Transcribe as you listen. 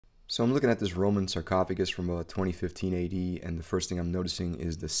So I'm looking at this Roman sarcophagus from about 2015 AD, and the first thing I'm noticing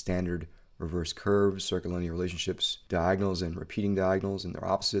is the standard reverse curves, circular linear relationships, diagonals and repeating diagonals and their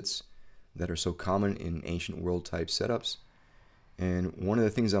opposites that are so common in ancient world type setups. And one of the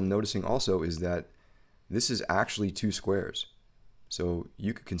things I'm noticing also is that this is actually two squares. So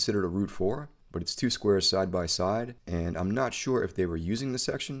you could consider it a root 4, but it's two squares side by side, and I'm not sure if they were using the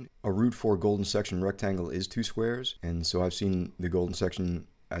section. A root 4 golden section rectangle is two squares, and so I've seen the golden section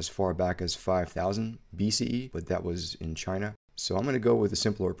as far back as 5000 BCE, but that was in China. So I'm going to go with a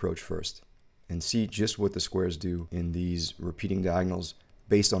simpler approach first and see just what the squares do in these repeating diagonals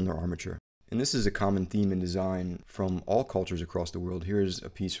based on their armature. And this is a common theme in design from all cultures across the world. Here's a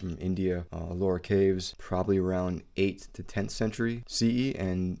piece from India, Ellora Caves, probably around 8th to 10th century CE,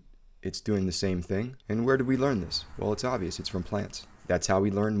 and it's doing the same thing. And where did we learn this? Well, it's obvious, it's from plants. That's how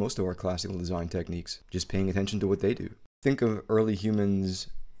we learn most of our classical design techniques, just paying attention to what they do. Think of early humans'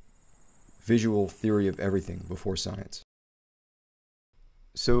 visual theory of everything before science.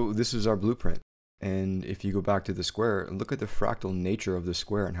 So this is our blueprint. And if you go back to the square, look at the fractal nature of the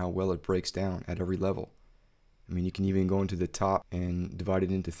square and how well it breaks down at every level. I mean, you can even go into the top and divide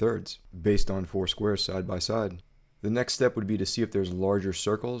it into thirds based on 4 squares side by side. The next step would be to see if there's larger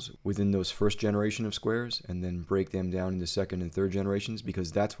circles within those first generation of squares and then break them down into second and third generations,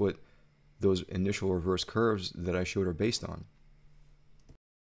 because that's what those initial reverse curves that I showed are based on.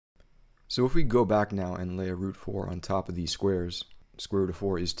 So if we go back now and lay a root 4 on top of these squares, square root of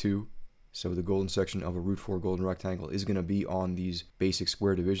 4 is 2. So the golden section of a root 4 golden rectangle is going to be on these basic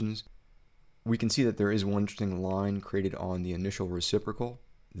square divisions. We can see that there is one interesting line created on the initial reciprocal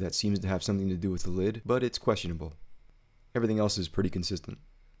that seems to have something to do with the lid, but it's questionable. Everything else is pretty consistent.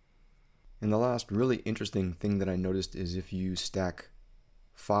 And the last really interesting thing that I noticed is if you stack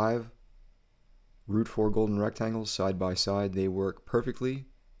 5 root 4 golden rectangles side by side, they work perfectly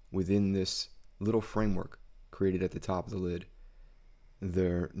within this little framework created at the top of the lid.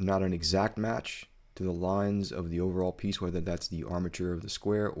 They're not an exact match to the lines of the overall piece, whether that's the armature of the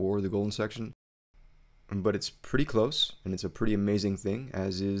square or the golden section, but it's pretty close, and it's a pretty amazing thing,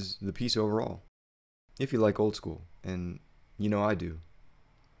 as is the piece overall. If you like old school, and you know I do.